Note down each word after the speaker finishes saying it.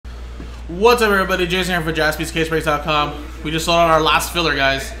What's up, everybody? Jason here for JaspysCaseBreaks.com. We just sold out our last filler,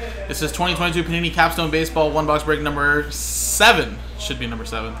 guys. This is 2022 Panini Capstone Baseball one box break number 7. Should be number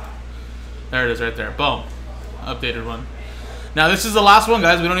 7. There it is, right there. Boom. Updated one. Now this is the last one,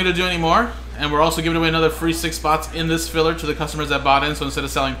 guys. We don't need to do any more, and we're also giving away another free 6 spots in this filler to the customers that bought in. So instead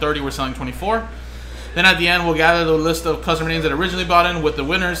of selling 30, we're selling 24. Then at the end, we'll gather the list of customer names that originally bought in with the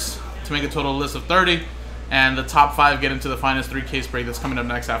winners to make a total list of 30, and the top 5 get into the finest 3 case break that's coming up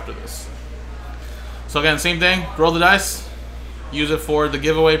next after this. So again, same thing. Roll the dice. Use it for the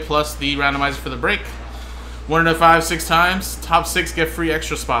giveaway plus the randomizer for the break. 1 to 5, 6 times. Top 6 get free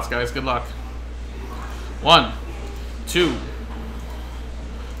extra spots, guys. Good luck. 1, 2,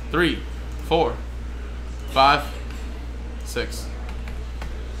 3, 4, 5, 6.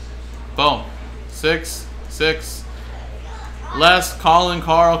 Boom. 6, 6. Les, Colin,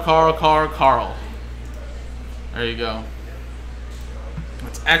 Carl. There you go.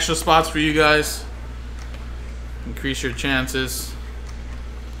 That's extra spots for you guys. Increase your chances.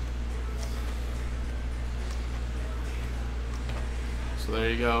 So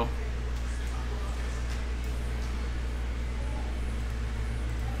there you go.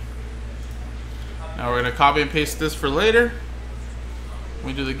 Now we're going to copy and paste this for later.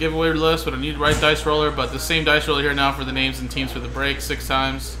 We do the giveaway list with a new right dice roller, but the same dice roller here now for the names and teams for the break. 6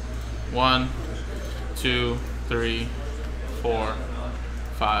 times. 1, 2, 3, 4,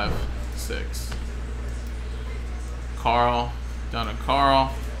 5, 6. Carl, down to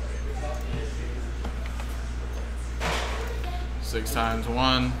Carl. 6 times.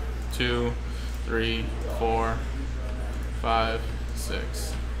 1, 2, 3, 4, 5,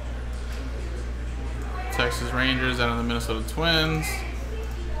 6. Texas Rangers down to the Minnesota Twins.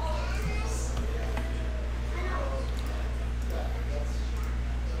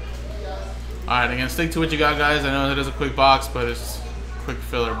 Alright, again, stick to what you got, guys. I know it is a quick box, but it's a quick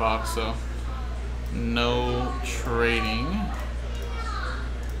filler box, so no trading.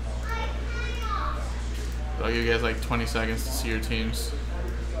 But I'll give you guys like 20 seconds to see your teams.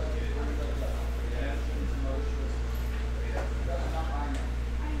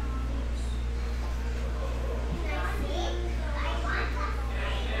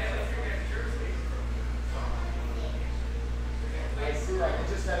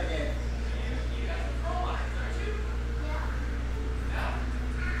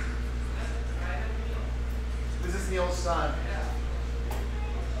 The old sun.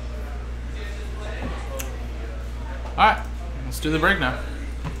 Alright, let's do the break now.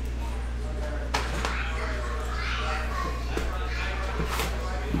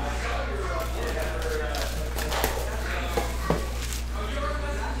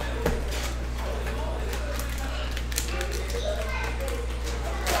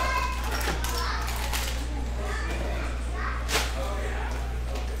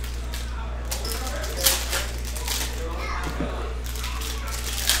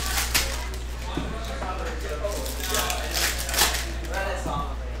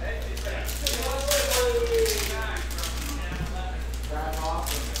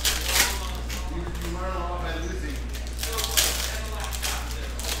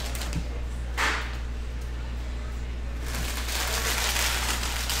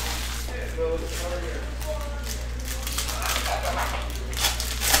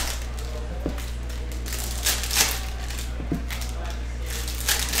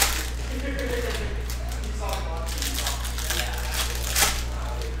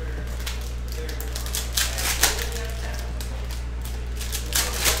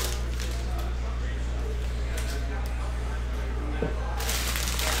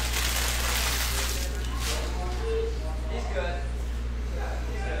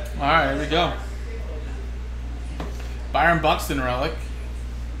 Alright, here we go. Byron Buxton relic.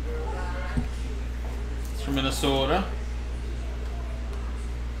 It's from Minnesota.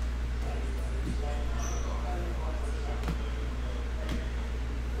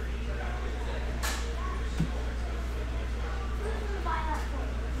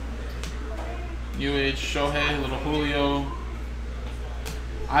 UH Shohei, little Julio.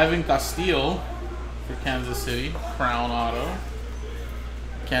 Ivan Castillo for Kansas City, Crown Auto.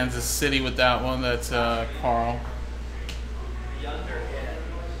 Kansas City with that one, that's Carl.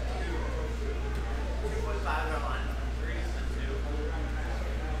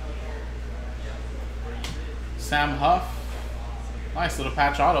 Sam Huff. Nice little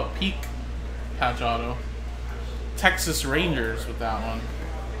patch auto. Peak patch auto. Texas Rangers with that one.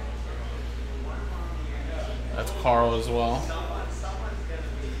 That's Carl as well.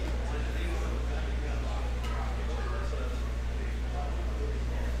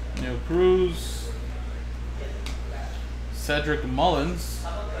 Neil Cruz. Cedric Mullins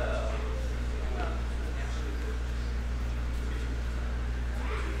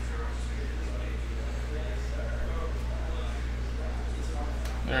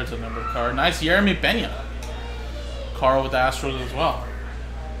There's a number card. Nice Jeremy Pena. Carl with the Astros as well.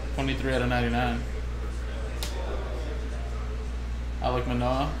 23 out of 99. Alec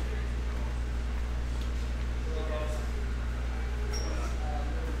Manoah.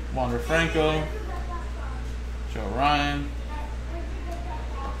 Wander Franco. Joe Ryan.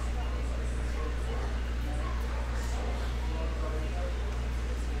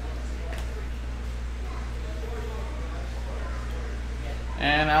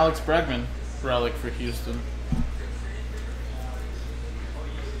 And Alex Bregman, relic for Houston.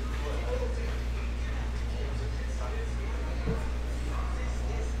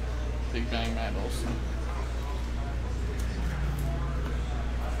 Big Bang Matt Olson.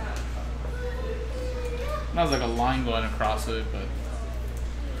 That was like a line going across it, but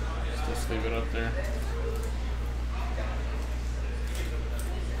just leave it up there.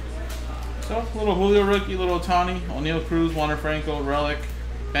 So, little Julio rookie, little Ohtani, O'Neal Cruz, Wander Franco, relic,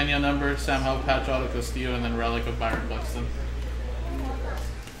 Pena number, Sam Held, patch auto Castillo, and then relic of Byron Buxton.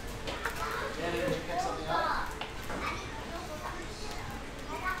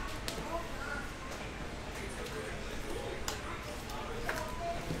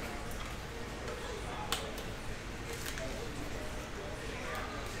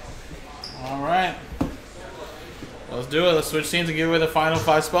 All right, let's do it. Let's switch teams and give away the final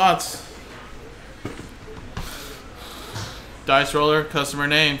 5 spots. Dice roller, customer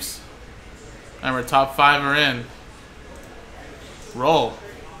names. Remember, top 5 are in. Roll.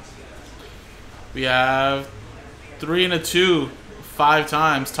 We have 3 and a 2, 5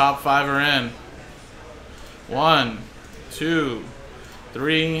 times. Top 5 are in. 1, 2,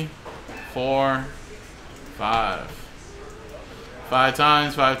 3, 4, 5. 5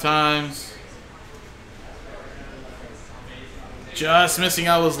 times, 5 times. Just missing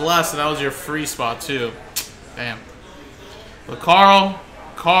out was less, and that was your free spot too. Damn. But Carl,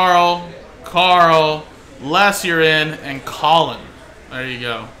 Les you're in, and Colin. There you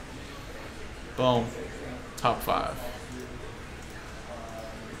go. Boom. Top 5.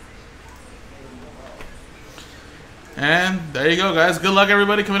 And there you go, guys. Good luck,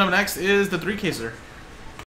 everybody. Coming up next is the 3-caser.